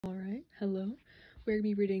Alright, hello. We're going to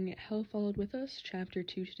be reading Hell Followed With Us, Chapter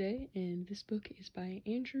 2 today, and this book is by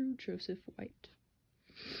Andrew Joseph White.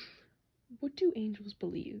 What do angels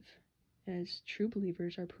believe? As true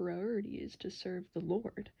believers, our priority is to serve the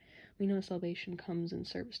Lord. We know salvation comes in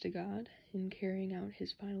service to God, in carrying out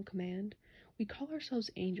His final command. We call ourselves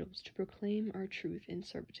angels to proclaim our truth in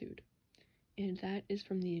servitude. And that is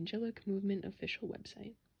from the Angelic Movement official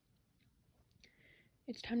website.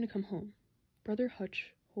 It's time to come home. Brother Hutch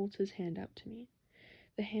holds his hand out to me.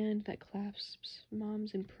 The hand that clasps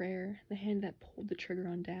Mom's in prayer, the hand that pulled the trigger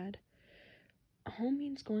on Dad. Home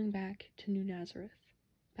means going back to New Nazareth,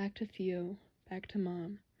 back to Theo, back to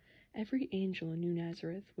Mom. Every angel in New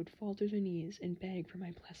Nazareth would fall to their knees and beg for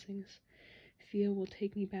my blessings. Theo will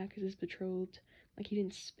take me back as his betrothed, like he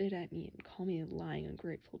didn't spit at me and call me a lying,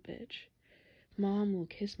 ungrateful bitch. Mom will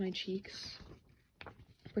kiss my cheeks,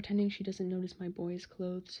 pretending she doesn't notice my boy's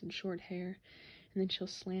clothes and short hair, and then she'll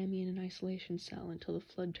slam me in an isolation cell until the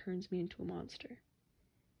flood turns me into a monster,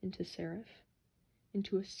 into Seraph,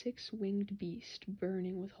 into a six-winged beast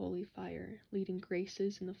burning with holy fire, leading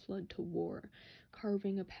graces in the flood to war,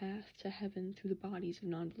 carving a path to heaven through the bodies of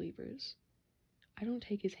non-believers. I don't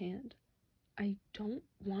take his hand. I don't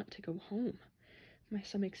want to go home. My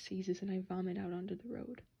stomach seizes and I vomit out onto the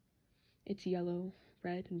road. It's yellow,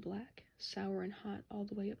 red, and black, sour and hot all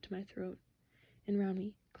the way up to my throat, and round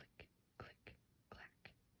me, click, click,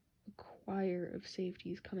 clack. A choir of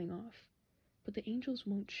safeties coming off. But the angels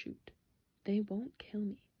won't shoot. They won't kill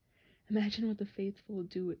me. Imagine what the faithful would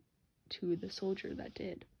do to the soldier that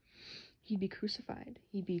did. He'd be crucified,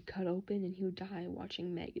 he'd be cut open, and he would die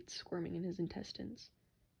watching maggots squirming in his intestines.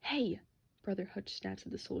 Hey! Brother Hutch snaps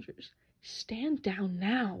at the soldiers. Stand down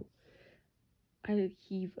now! I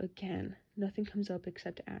heave again. Nothing comes up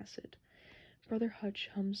except acid. Brother Hutch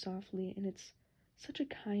hums softly, and it's such a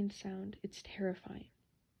kind sound, it's terrifying.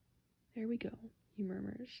 There we go, he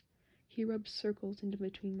murmurs. He rubs circles into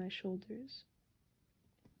between my shoulders.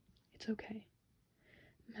 It's okay.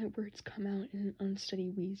 My words come out in an unsteady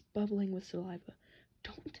wheeze, bubbling with saliva.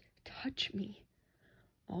 Don't touch me.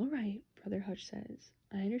 All right, Brother Hutch says.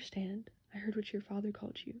 I understand. I heard what your father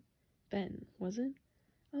called you. Ben, was it?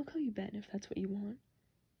 I'll call you Ben if that's what you want.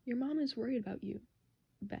 Your mom is worried about you,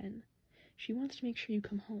 Ben. She wants to make sure you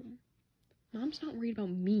come home. Mom's not worried about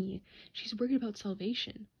me. She's worried about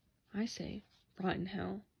salvation. I say, rot in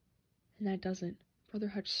hell. And that doesn't. Brother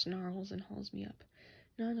Hutch snarls and hauls me up.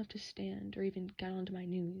 Not enough to stand or even get onto my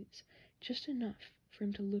knees. Just enough for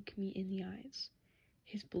him to look me in the eyes.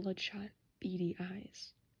 His bloodshot, beady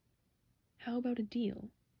eyes. How about a deal?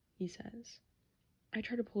 He says. I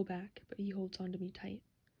try to pull back, but he holds onto me tight.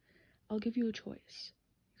 I'll give you a choice.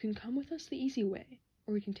 You can come with us the easy way,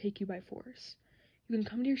 or we can take you by force. You can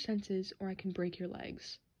come to your senses, or I can break your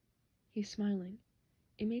legs. He's smiling.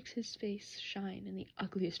 It makes his face shine in the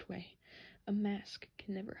ugliest way. A mask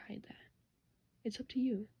can never hide that. It's up to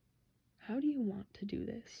you. How do you want to do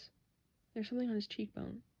this? There's something on his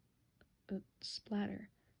cheekbone. A splatter,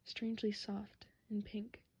 strangely soft and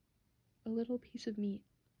pink. A little piece of meat.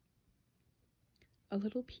 A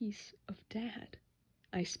little piece of Dad.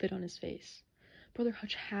 I spit on his face. Brother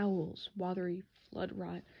Hutch howls, watery flood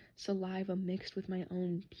rot, saliva mixed with my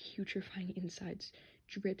own putrefying insides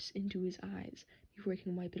drips into his eyes before he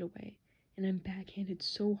can wipe it away, and I'm backhanded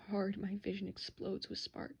so hard my vision explodes with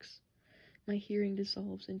sparks. My hearing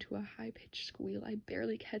dissolves into a high-pitched squeal. I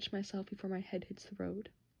barely catch myself before my head hits the road.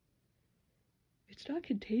 It's not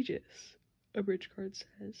contagious, a bridge guard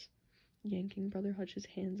says, yanking Brother Hutch's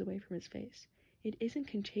hands away from his face. It isn't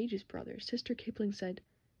contagious, brother. Sister Kipling said.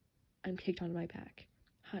 I'm kicked onto my back.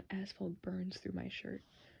 Hot asphalt burns through my shirt.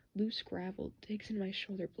 Loose gravel digs into my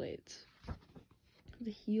shoulder blades. The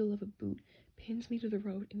heel of a boot pins me to the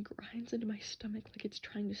road and grinds into my stomach like it's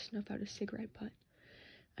trying to snuff out a cigarette butt.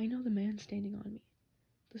 I know the man standing on me.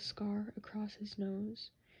 The scar across his nose,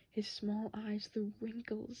 his small eyes, the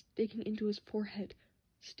wrinkles digging into his forehead.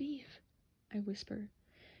 Steve, I whisper,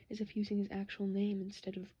 as if using his actual name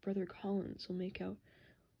instead of Brother Collins will make out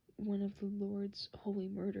one of the Lord's holy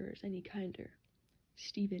murderers any kinder.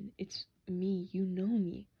 Stephen, it's me. You know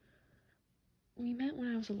me. We met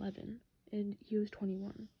when I was 11, and he was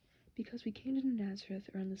 21, because we came to New Nazareth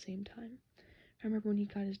around the same time. I remember when he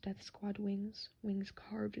got his death squad wings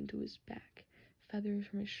carved into his back, feathers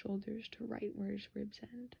from his shoulders to right where his ribs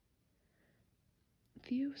end.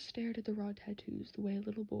 Theo stared at the raw tattoos the way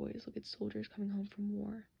little boys look at soldiers coming home from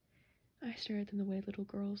war. I stare at them the way little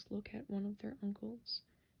girls look at one of their uncles.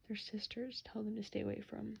 Their sisters tell them to stay away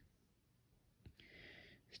from.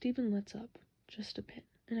 Stephen lets up, just a bit,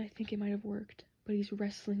 and I think it might have worked, but he's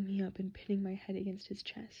wrestling me up and pinning my head against his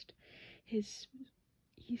chest.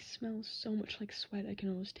 He smells so much like sweat I can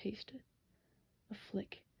almost taste it. A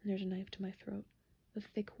flick, and there's a knife to my throat, a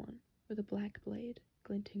thick one, with a black blade,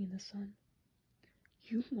 glinting in the sun.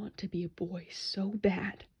 You want to be a boy so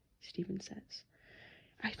bad, Stephen says.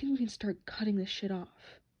 I think we can start cutting this shit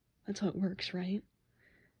off. That's how it works, right?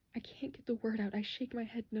 I can't get the word out. I shake my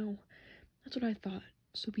head no. That's what I thought.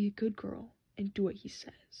 So be a good girl and do what he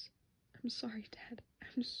says. I'm sorry, Dad.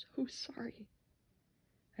 I'm so sorry.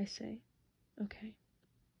 I say, okay.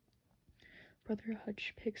 Brother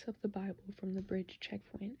Hutch picks up the Bible from the bridge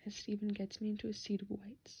checkpoint as Stephen gets me into a seat of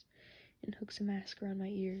whites and hooks a mask around my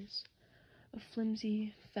ears. A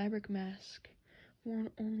flimsy fabric mask worn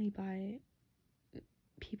only by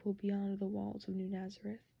people beyond the walls of New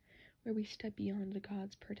Nazareth, where we step beyond the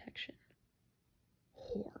God's protection.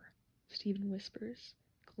 Whore, Stephen whispers,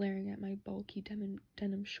 glaring at my bulky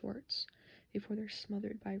denim shorts before they're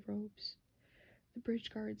smothered by robes. The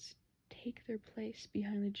bridge guards take their place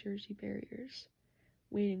behind the Jersey barriers,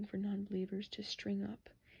 waiting for non-believers to string up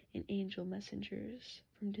and angel messengers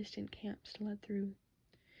from distant camps to let through.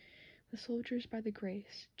 The soldiers by the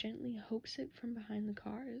grace gently hoax it from behind the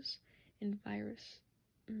cars, and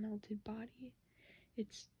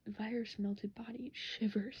its virus-melted body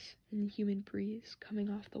shivers in the humid breeze coming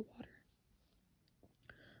off the water.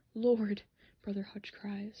 Lord, Brother Hutch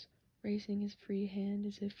cries, raising his free hand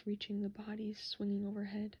as if reaching the bodies swinging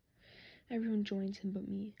overhead. Everyone joins him but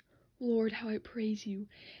me. Lord, how I praise you,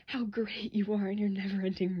 how great you are in your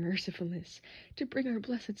never-ending mercifulness, to bring our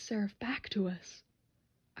blessed Seraph back to us.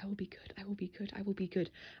 I will be good, I will be good, I will be good.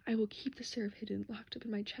 I will keep the Seraph hidden, locked up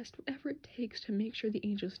in my chest, whatever it takes to make sure the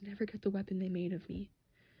angels never get the weapon they made of me.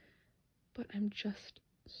 But I'm just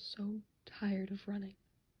so tired of running.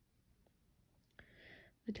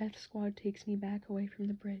 The death squad takes me back away from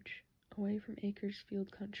the bridge, away from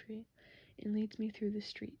Acresfield country, and leads me through the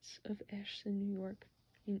streets of Ashton,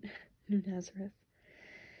 New Nazareth.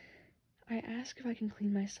 I ask if I can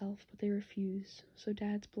clean myself, but they refuse, so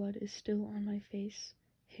Dad's blood is still on my face,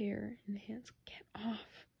 hair, and hands. Get off!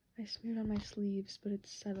 I smeared on my sleeves, but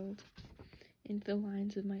it's settled into the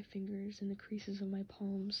lines of my fingers and the creases of my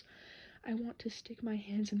palms. I want to stick my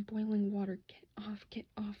hands in boiling water. Get off, get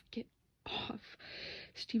off, get off.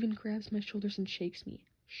 Stephen grabs my shoulders and shakes me.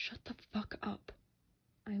 Shut the fuck up.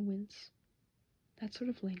 I wince. That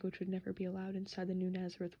sort of language would never be allowed inside the New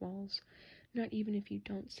Nazareth walls, not even if you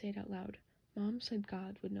don't say it out loud. Mom said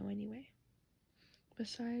God would know anyway.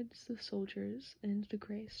 Besides the soldiers and the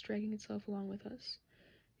grace dragging itself along with us,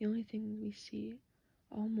 the only thing we see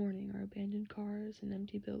all morning are abandoned cars and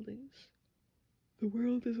empty buildings. The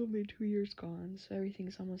world is only 2 years gone, so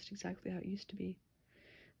everything's almost exactly how it used to be.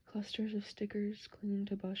 Clusters of stickers clinging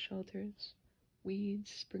to bus shelters,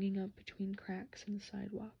 weeds springing up between cracks in the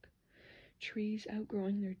sidewalk, trees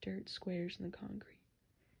outgrowing their dirt squares in the concrete.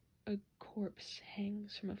 A corpse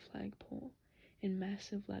hangs from a flagpole, and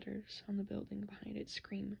massive letters on the building behind it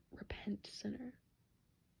scream, "Repent, sinner."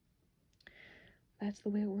 That's the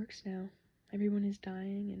way it works now. Everyone is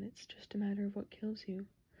dying, and it's just a matter of what kills you.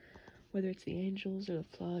 Whether it's the angels, or the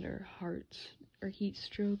flood, or heart, or heat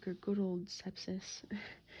stroke, or good old sepsis.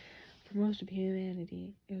 For most of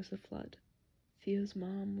humanity, it was the flood. Theo's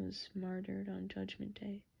mom was martyred on Judgment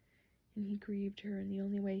Day, and he grieved her in the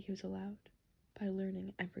only way he was allowed, by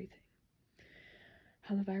learning everything.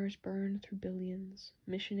 How the virus burned through billions,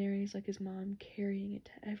 missionaries like his mom carrying it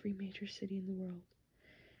to every major city in the world.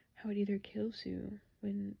 How it either kills you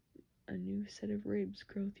when a new set of ribs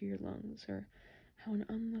grow through your lungs, or how an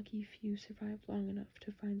unlucky few survive long enough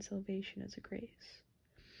to find salvation as a grace.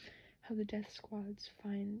 How the death squads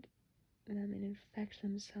find them and infect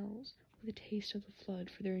themselves with a taste of the flood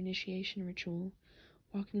for their initiation ritual,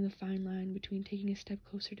 walking the fine line between taking a step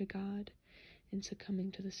closer to God and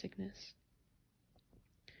succumbing to the sickness.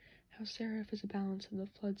 How Seraph is a balance of the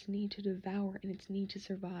flood's need to devour and its need to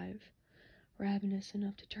survive, ravenous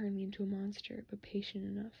enough to turn me into a monster, but patient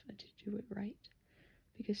enough to do it right,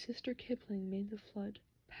 because Sister Kipling made the flood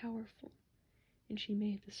powerful, and she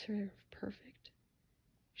made the Seraph perfect.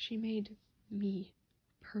 She made me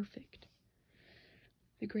perfect.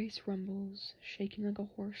 The grace rumbles, shaking like a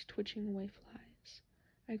horse twitching away flies.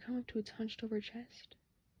 I come up to its hunched-over chest.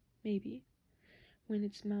 Maybe, when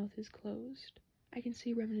its mouth is closed, I can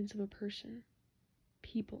see remnants of a person.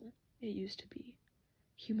 People, it used to be.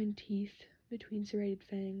 Human teeth between serrated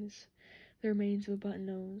fangs, the remains of a button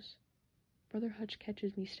nose. Brother Hutch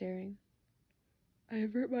catches me staring. I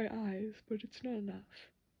avert my eyes, but it's not enough.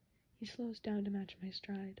 He slows down to match my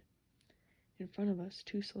stride. In front of us,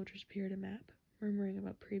 2 soldiers peer at a map, murmuring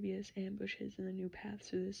about previous ambushes and the new paths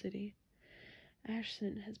through the city.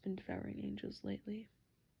 Ashton has been devouring angels lately.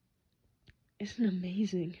 Isn't it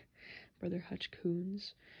amazing? Brother Hutch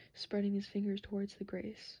croons, spreading his fingers towards the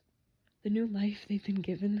grace. The new life they've been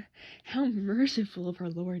given. How merciful of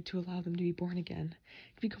our Lord to allow them to be born again,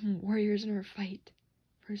 to become warriors in our fight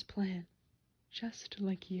for his plan, just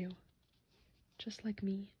like you, just like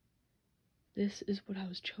me. This is what I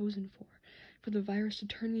was chosen for the virus to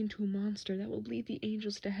turn me into a monster that will lead the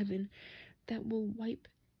angels to heaven, that will wipe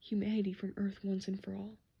humanity from Earth once and for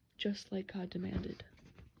all, just like God demanded.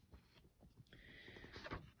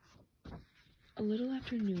 A little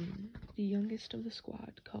after noon, the youngest of the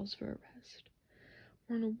squad calls for a rest.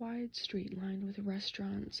 We're on a wide street lined with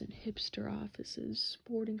restaurants and hipster offices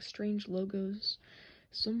sporting strange logos.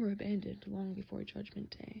 Some were abandoned long before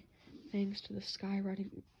Judgment Day, thanks to the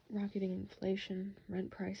skyrocketing inflation, rent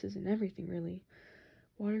prices, and everything really.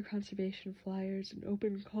 Water conservation flyers and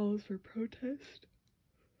open calls for protest.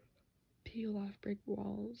 Peel off brick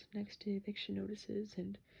walls next to eviction notices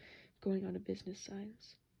and going out of business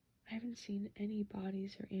signs. I haven't seen any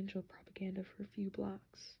bodies or angel propaganda for a few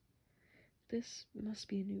blocks. This must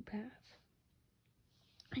be a new path.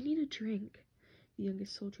 I need a drink, the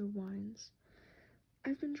youngest soldier whines.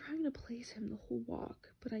 I've been trying to place him the whole walk,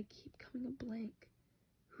 but I keep coming up blank.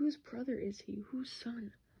 Whose brother is he? Whose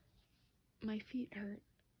son? My feet hurt.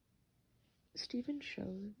 Stephen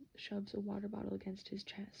shoves a water bottle against his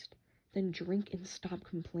chest. Then drink and stop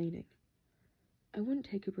complaining. I wouldn't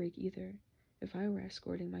take a break either, if I were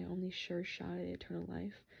escorting my only sure shot at eternal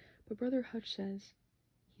life, but Brother Hutch says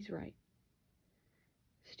he's right.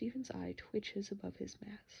 Stephen's eye twitches above his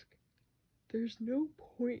mask. There's no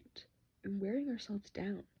point in wearing ourselves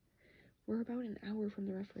down. We're about an hour from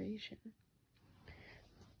the Reformation.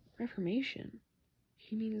 Reformation?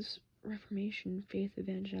 He means Reformation Faith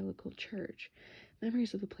Evangelical Church.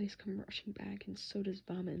 Memories of the place come rushing back, and so does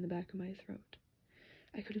vomit in the back of my throat.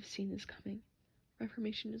 I could have seen this coming.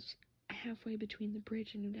 Reformation is halfway between the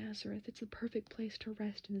bridge and New Nazareth. It's the perfect place to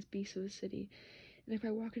rest in this beast of a city. And if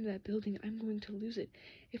I walk into that building, I'm going to lose it.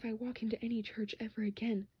 If I walk into any church ever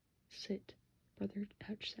again. Sit, Brother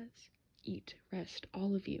Hutch says. Eat, rest,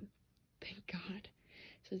 all of you. Thank God,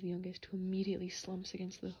 says the youngest, who immediately slumps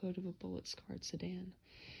against the hood of a bullet-scarred sedan.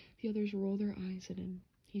 The others roll their eyes at him.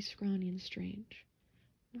 He's scrawny and strange.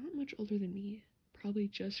 Not much older than me. Probably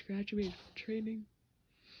just graduated from training.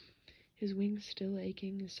 His wings still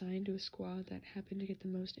aching, assigned to a squad that happened to get the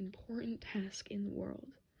most important task in the world.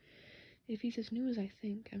 If he's as new as I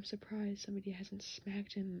think, I'm surprised somebody hasn't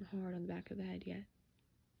smacked him hard on the back of the head yet.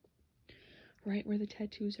 Right where the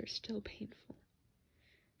tattoos are still painful.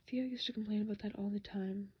 Theo used to complain about that all the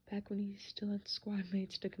time, back when he still had squad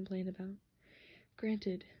mates to complain about.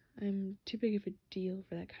 Granted, I'm too big of a deal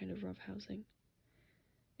for that kind of roughhousing.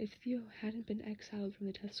 If Theo hadn't been exiled from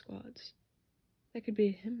the test squads, that could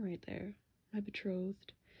be him right there, my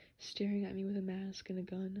betrothed, staring at me with a mask and a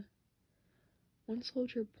gun. One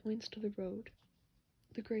soldier points to the road.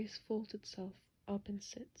 The grace folds itself up and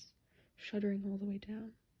sits, shuddering all the way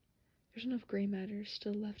down. There's enough gray matter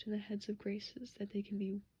still left in the heads of graces that they can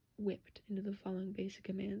be whipped into the following basic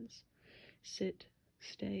commands. Sit,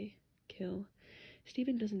 stay, kill.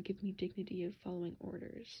 Stephen doesn't give me dignity of following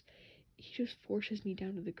orders. He just forces me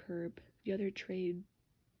down to the curb. The other trade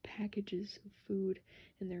packages of food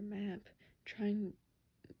and their map, trying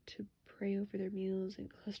to pray over their meals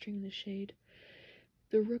and clustering in the shade.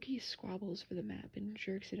 The rookie squabbles for the map and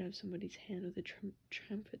jerks it out of somebody's hand with a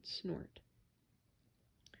triumphant snort.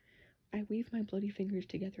 I weave my bloody fingers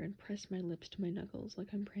together and press my lips to my knuckles like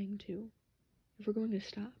I'm praying too. If we're going to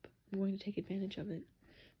stop, I'm going to take advantage of it.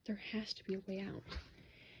 There has to be a way out.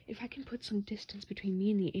 If I can put some distance between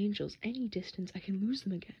me and the angels, any distance, I can lose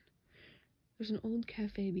them again. There's an old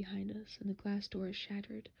cafe behind us, and the glass door is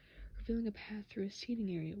shattered, revealing a path through a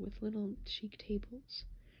seating area with little chic tables,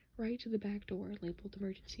 right to the back door labeled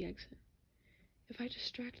emergency exit. If I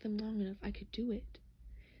distract them long enough, I could do it.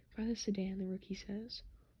 By the sedan, the rookie says.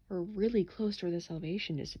 We're really close to where the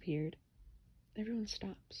Salvation disappeared. Everyone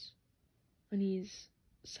stops. Unease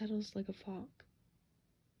settles like a fog.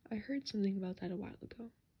 I heard something about that a while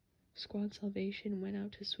ago. Squad Salvation went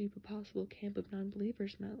out to sweep a possible camp of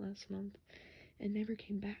non-believers last month and never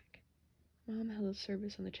came back. Mom held a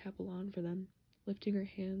service on the chapel lawn for them, lifting her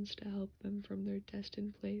hands to help them from their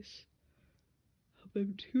destined place. Help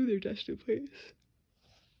them to their destined place.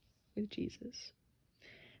 With Jesus.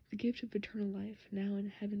 The gift of eternal life, now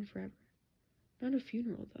in heaven forever. Not a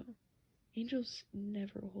funeral, though. Angels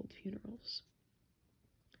never hold funerals.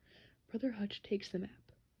 Brother Hutch takes the map.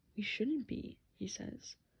 We shouldn't be, he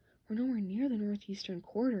says. We're nowhere near the northeastern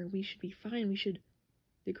corridor. We should be fine. We should...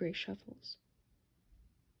 The gray shuffles.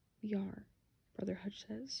 We are, Brother Hutch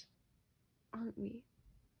says. Aren't we?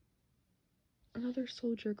 Another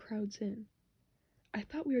soldier crowds in. I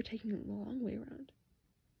thought we were taking the long way around.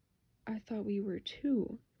 I thought we were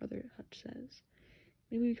too, Brother Hutch says.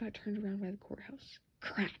 Maybe we got turned around by the courthouse.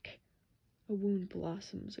 Crack! A wound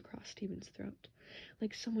blossoms across Stephen's throat,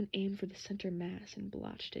 like someone aimed for the center mass and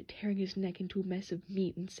blotched it, tearing his neck into a mess of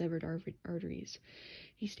meat and severed arteries.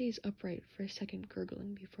 He stays upright for a second,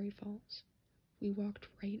 gurgling before he falls. We walked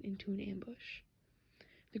right into an ambush.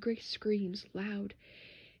 The gray screams, loud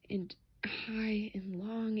and high and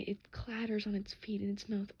long. It clatters on its feet, and its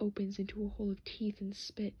mouth opens into a hole of teeth and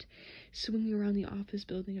spit, swinging around the office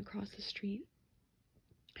building across the street.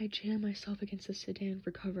 I jam myself against the sedan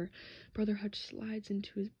for cover. Brother Hutch slides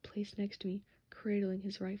into his place next to me, cradling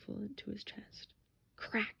his rifle into his chest.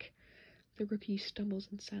 Crack! The rookie stumbles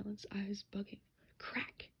in silence, eyes bugging.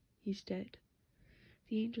 Crack! He's dead.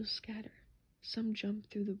 The angels scatter. Some jump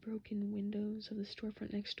through the broken windows of the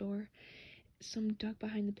storefront next door. Some duck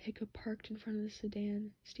behind the pickup parked in front of the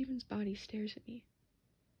sedan. Stephen's body stares at me.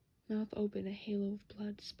 Mouth open, a halo of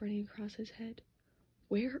blood spreading across his head.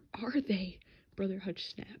 Where are they? Brother Hutch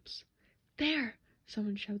snaps. There!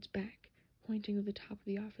 Someone shouts back, pointing to the top of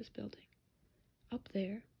the office building. Up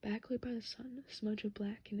there, backlit by the sun, a smudge of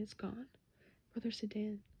black, and it's gone. Brother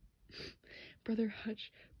Sedan. Brother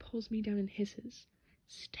Hutch pulls me down and hisses.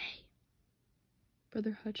 Stay.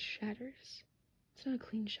 Brother Hutch shatters. It's not a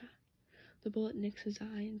clean shot. The bullet nicks his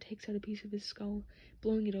eye and takes out a piece of his skull.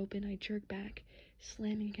 Blowing it open, I jerk back,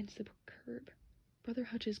 slamming against the curb. Brother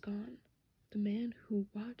Hutch is gone. The man who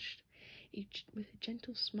watched with a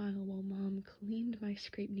gentle smile while Mom cleaned my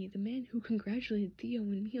scraped knee. The man who congratulated Theo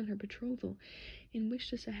and me on her betrothal and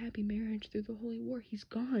wished us a happy marriage through the Holy War. He's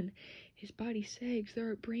gone. His body sags. There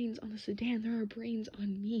are brains on the sedan. There are brains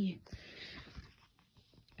on me.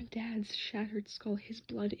 Dad's shattered skull, his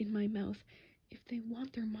blood in my mouth. If they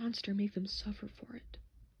want their monster, make them suffer for it.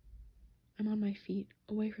 I'm on my feet,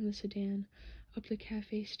 away from the sedan, up the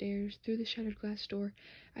cafe stairs, through the shattered glass door.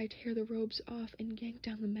 I tear the robes off and yank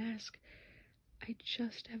down the mask. I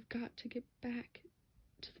just have got to get back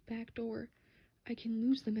to the back door. I can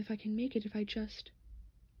lose them if I can make it, if I just...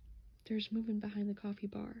 There's movement behind the coffee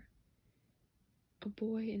bar. A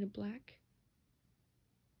boy in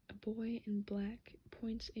black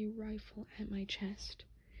points a rifle at my chest.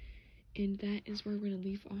 And that is where we're going to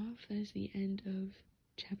leave off. That is the end of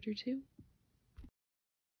chapter 2.